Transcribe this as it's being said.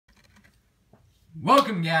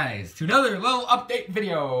Welcome guys to another little update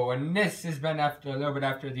video, and this has been a little bit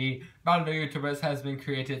after the Battle of YouTubers has been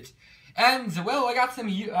created. And well, I got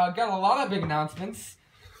a lot of big announcements.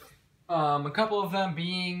 A couple of them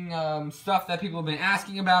being stuff that people have been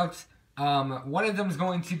asking about. One of them is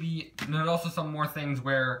going to be, there's also some more things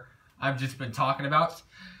where I've just been talking about.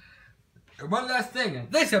 One last thing,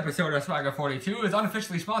 this episode of Swagger 42 is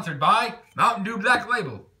unofficially sponsored by Mountain Dew Black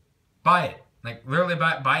Label. Buy it. Like, literally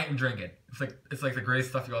buy it and drink it. It's like the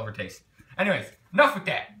greatest stuff you'll ever taste. Anyways, enough with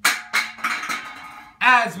that.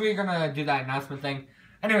 As we're gonna do that announcement thing.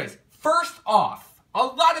 Anyways, first off, a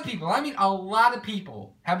lot of people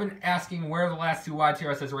have been asking where the last two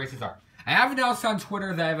YTRSS races are. I have announced on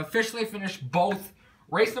Twitter that I've officially finished both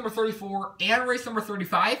race number 34 and race number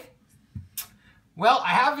 35. Well,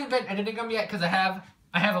 I haven't been editing them yet because I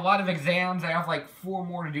have a lot of exams. I have like 4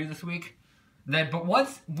 more to do this week. But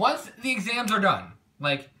once the exams are done,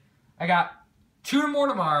 like I got 2 more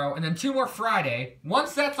tomorrow and then 2 more Friday.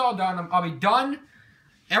 Once that's all done, I'll be done.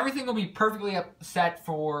 Everything will be perfectly set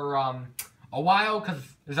for a while because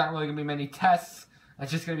there's not really gonna be many tests.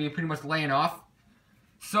 It's just gonna be pretty much laying off.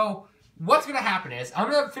 So what's gonna happen is I'm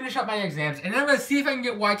gonna finish up my exams and then I'm gonna see if I can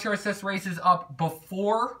get YTRSS races up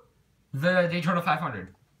before the Daytona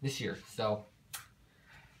 500 this year. So,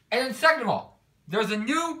 and then second of all, there's a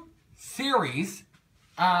new series,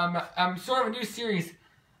 sort of a new series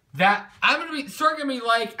that I'm gonna be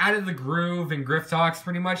like Out of the Groove and Griff Talks,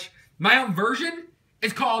 pretty much. My own version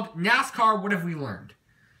is called NASCAR What Have We Learned?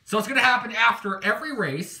 So it's gonna happen after every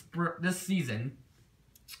race for this season,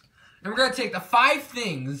 and we're gonna take the 5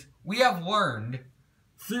 things we have learned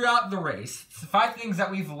throughout the race. So 5 things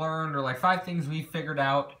that we've learned, or like 5 things we've figured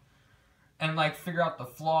out, and like figure out the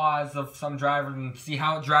flaws of some drivers and see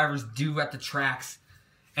how drivers do at the tracks.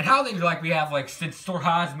 And how they do, like, we have, like, Sid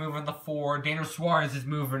Storha's moving the 4, Daniel Suarez is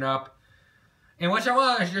moving up. And which I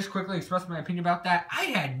want to just quickly express my opinion about that. I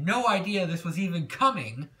had no idea this was even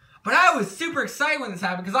coming, but I was super excited when this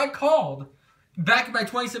happened because I called, back in my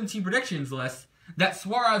 2017 predictions list, that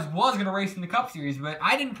Suarez was going to race in the Cup Series, but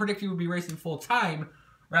I didn't predict he would be racing full-time,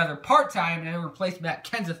 rather part-time, and replace Matt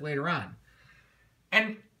Kenseth later on.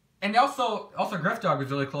 And also Griff Dog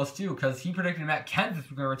was really close, too, because he predicted Matt Kenseth was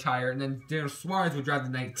going to retire, and then Daniel Suarez would drive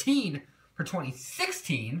the 19 for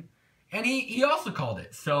 2016, and he also called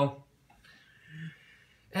it, so.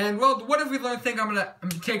 And, well, what have we learned? I'm gonna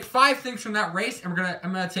take 5 things from that race, and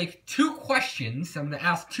I'm gonna take 2 questions. I'm gonna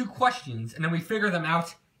ask 2 questions, and then we figure them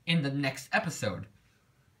out in the next episode.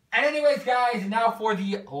 And anyways, guys, now for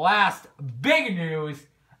the last big news.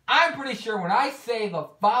 I'm pretty sure when I say the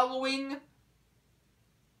following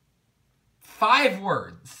 5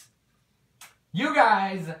 words, you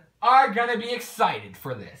guys are gonna be excited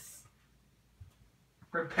for this.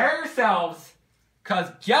 Prepare yourselves,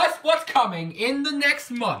 because guess what's coming in the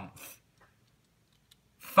next month?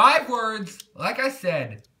 5 words, like I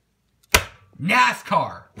said: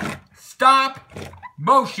 NASCAR, stop,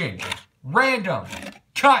 motion, random,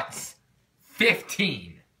 cuts,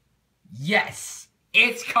 15. Yes,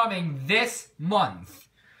 it's coming this month.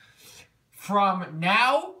 From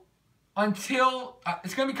now until,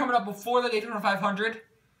 it's going to be coming up before the Daytona 500.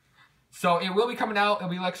 So it will be coming out. It'll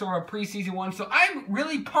be like sort of a preseason one. So I'm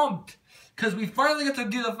really pumped because we finally get to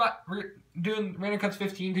do doing Random Cuts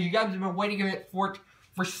 15 because you guys have been waiting for it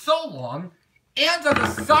for so long. And on a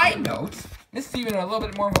side note, this is even a little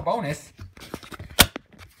bit more of a bonus.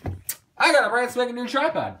 I got a brand spanking new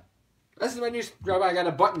tripod. This is my new tripod. I got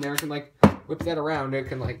a button there. I can like whip that around. It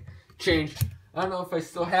can like change. I don't know if I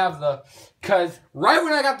still have because right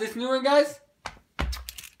when I got this new one, guys,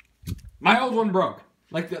 my old one broke.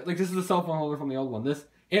 Like this is the cell phone holder from the old one.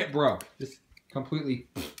 It broke. Just completely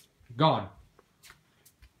gone.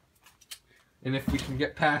 And if we can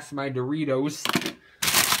get past my Doritos, I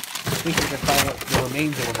think we can find out the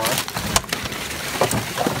remains of them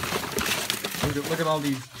are. Look at all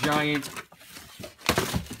these giant,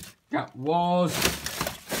 got walls,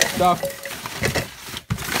 stuff.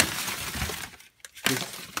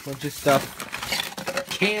 Bunch of stuff,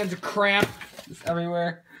 cans of crap just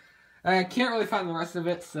everywhere. I can't really find the rest of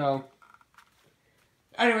it, so.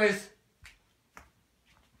 Anyways,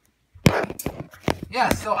 yeah.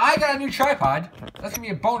 So I got a new tripod. That's gonna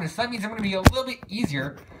be a bonus. That means I'm gonna be a little bit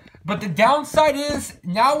easier. But the downside is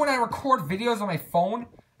now when I record videos on my phone,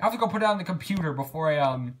 I have to go put it on the computer before I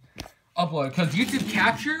upload. Because YouTube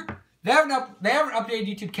Capture, they haven't updated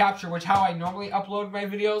YouTube Capture, which is how I normally upload my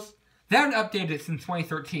videos. They haven't updated it since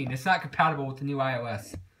 2013. It's not compatible with the new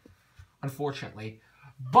iOS, unfortunately.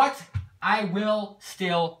 But I will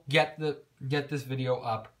still get this video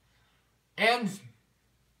up. And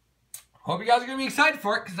Hope you guys are gonna be excited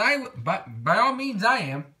for it, but by all means I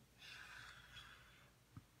am.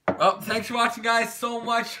 Well, thanks for watching, guys, so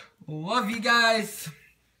much. Love you guys.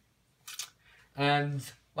 And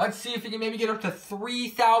let's see if we can maybe get up to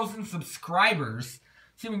 3,000 subscribers.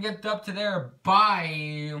 See if we can get up to there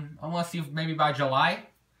by, I want to see if maybe by July.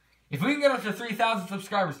 If we can get up to 3,000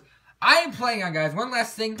 subscribers, I am planning on, guys, one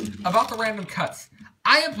last thing about the random cuts.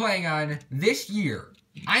 I am planning on this year,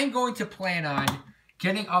 I am going to plan on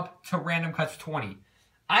getting up to random cuts 20.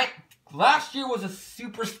 Last year was a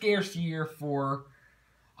super scarce year for,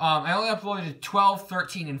 I only uploaded 12,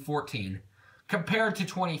 13, and 14. Compared to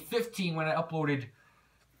 2015 when I uploaded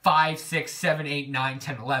 5, 6, 7, 8, 9,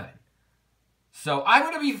 10, 11. So I'm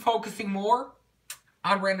going to be focusing more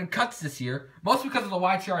on random cuts this year. Mostly because of the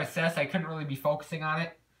YTRSS, I couldn't really be focusing on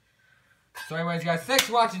it. So anyways, guys, thanks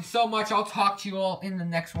for watching so much. I'll talk to you all in the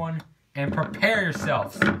next one. And prepare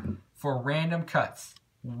yourselves for random cuts.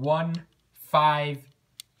 1, 5,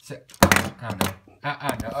 6. I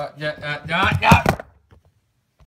don't know.